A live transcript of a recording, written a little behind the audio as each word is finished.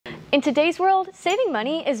In today's world, saving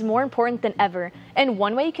money is more important than ever, and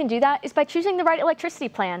one way you can do that is by choosing the right electricity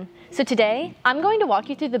plan. So today, I'm going to walk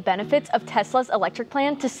you through the benefits of Tesla's electric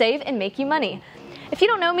plan to save and make you money. If you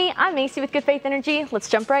don't know me, I'm Macy with Good Faith Energy. Let's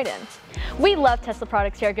jump right in. We love Tesla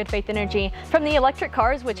products here at Good Faith Energy. From the electric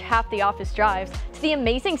cars, which half the office drives, to the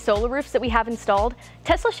amazing solar roofs that we have installed,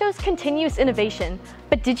 Tesla shows continuous innovation.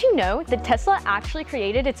 But did you know that Tesla actually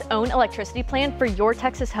created its own electricity plan for your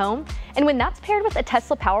Texas home? And when that's paired with a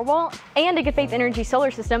Tesla Powerwall and a Good Faith Energy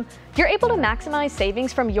solar system, you're able to maximize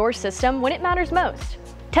savings from your system when it matters most.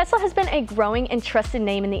 Tesla has been a growing and trusted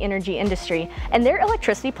name in the energy industry, and their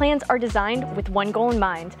electricity plans are designed with one goal in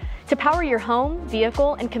mind: to power your home,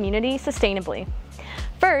 vehicle, and community sustainably.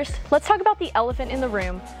 First, let's talk about the elephant in the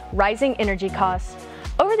room: rising energy costs.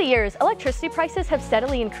 Over the years, electricity prices have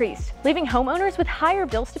steadily increased, leaving homeowners with higher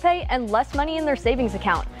bills to pay and less money in their savings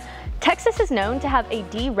account. Texas is known to have a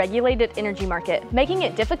deregulated energy market, making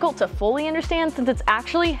it difficult to fully understand since it's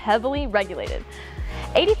actually heavily regulated.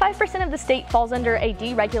 85% of the state falls under a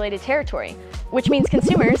deregulated territory, which means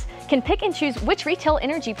consumers can pick and choose which retail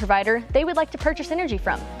energy provider they would like to purchase energy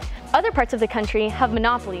from. Other parts of the country have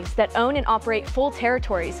monopolies that own and operate full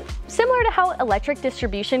territories, similar to how electric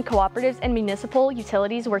distribution cooperatives and municipal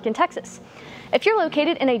utilities work in Texas. If you're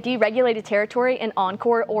located in a deregulated territory in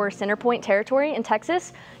Encore or Centerpoint territory in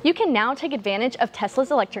Texas, you can now take advantage of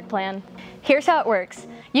Tesla's electric plan. Here's how it works.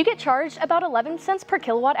 You get charged about 11 cents per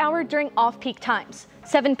kilowatt hour during off-peak times,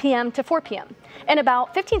 7 p.m. to 4 p.m., and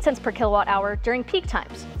about 15 cents per kilowatt hour during peak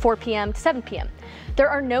times, 4 p.m. to 7 p.m. There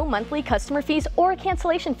are no monthly customer fees or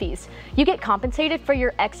cancellation fees. You get compensated for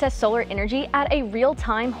your excess solar energy at a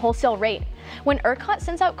real-time wholesale rate. When ERCOT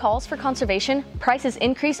sends out calls for conservation, prices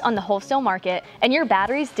increase on the wholesale market, and your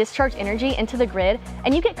batteries discharge energy into the grid,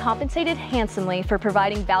 and you get compensated handsomely for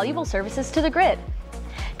providing valuable services to the grid.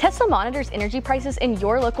 Tesla monitors energy prices in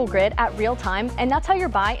your local grid at real time, and that's how your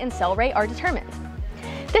buy and sell rate are determined.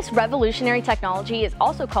 This revolutionary technology is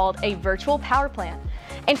also called a virtual power plant.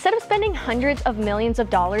 Instead of spending hundreds of millions of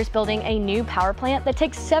dollars building a new power plant that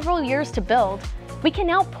takes several years to build, we can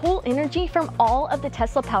now pull energy from all of the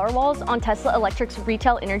Tesla Powerwalls on Tesla Electric's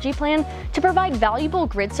retail energy plan to provide valuable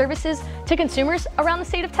grid services to consumers around the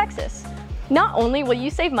state of Texas. Not only will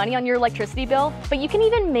you save money on your electricity bill, but you can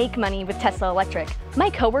even make money with Tesla Electric. My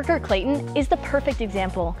coworker Clayton is the perfect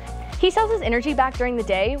example. He sells his energy back during the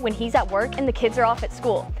day when he's at work and the kids are off at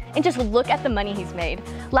school. And just look at the money he's made.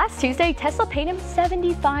 Last Tuesday, Tesla paid him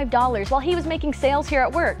 $75 while he was making sales here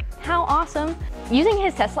at work. How awesome! Using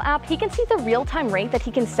his Tesla app, he can see the real-time rate that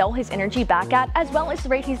he can sell his energy back at, as well as the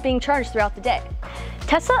rate he's being charged throughout the day.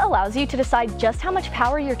 Tesla allows you to decide just how much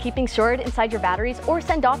power you're keeping stored inside your batteries or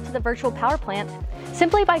send off to the virtual power plant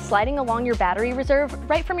simply by sliding along your battery reserve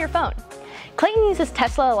right from your phone. Clayton uses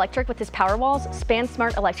Tesla Electric with his Powerwalls, Span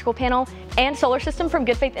Smart electrical panel, and solar system from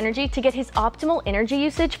Good Faith Energy to get his optimal energy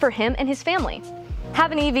usage for him and his family.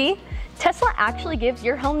 Have an EV? Tesla actually gives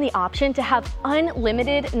your home the option to have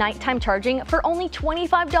unlimited nighttime charging for only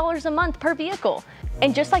 $25 a month per vehicle.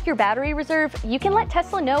 And just like your battery reserve, you can let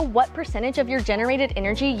Tesla know what percentage of your generated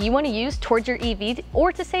energy you want to use towards your EV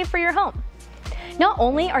or to save for your home. Not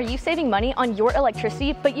only are you saving money on your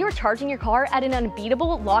electricity, but you're charging your car at an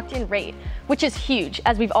unbeatable locked-in rate, which is huge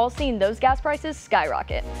as we've all seen those gas prices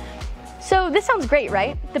skyrocket. So this sounds great,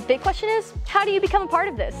 right? The big question is, how do you become a part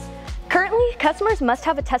of this? Currently, customers must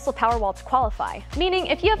have a Tesla Powerwall to qualify, meaning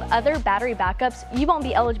if you have other battery backups, you won't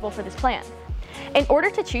be eligible for this plan. In order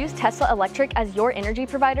to choose Tesla Electric as your energy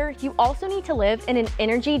provider, you also need to live in an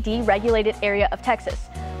energy deregulated area of Texas.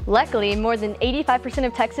 Luckily, more than 85%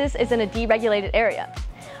 of Texas is in a deregulated area.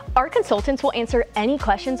 Our consultants will answer any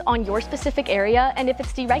questions on your specific area and if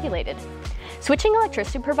it's deregulated. Switching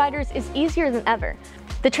electricity providers is easier than ever.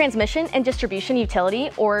 The Transmission and Distribution Utility,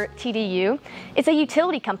 or TDU, is a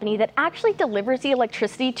utility company that actually delivers the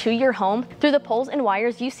electricity to your home through the poles and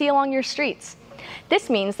wires you see along your streets. This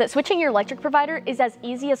means that switching your electric provider is as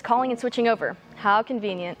easy as calling and switching over. How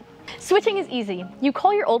convenient. Switching is easy. You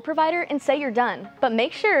call your old provider and say you're done, but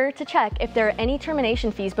make sure to check if there are any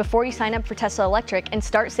termination fees before you sign up for Tesla Electric and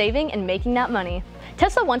start saving and making that money.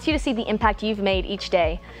 Tesla wants you to see the impact you've made each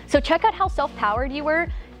day, so check out how self-powered you were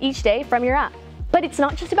each day from your app. But it's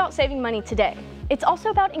not just about saving money today. It's also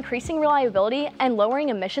about increasing reliability and lowering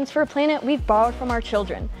emissions for a planet we've borrowed from our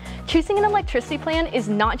children. Choosing an electricity plan is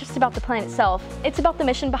not just about the plan itself, it's about the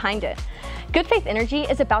mission behind it. Good Faith Energy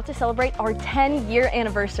is about to celebrate our 10-year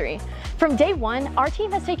anniversary. From day one, our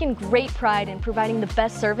team has taken great pride in providing the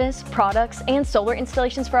best service, products, and solar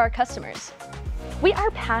installations for our customers. We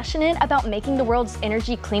are passionate about making the world's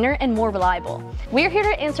energy cleaner and more reliable. We are here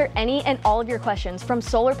to answer any and all of your questions, from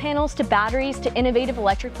solar panels to batteries to innovative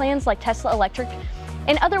electric plans like Tesla Electric.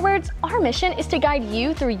 In other words, our mission is to guide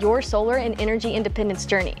you through your solar and energy independence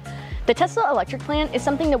journey. The Tesla Electric plan is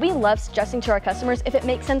something that we love suggesting to our customers if it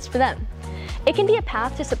makes sense for them. It can be a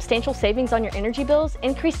path to substantial savings on your energy bills,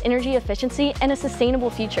 increased energy efficiency, and a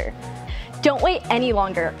sustainable future. Don't wait any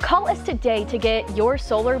longer. Call us today to get your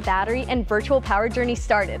solar, battery, and virtual power journey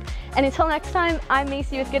started. And until next time, I'm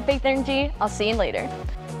Macy with Good Faith Energy. I'll see you later.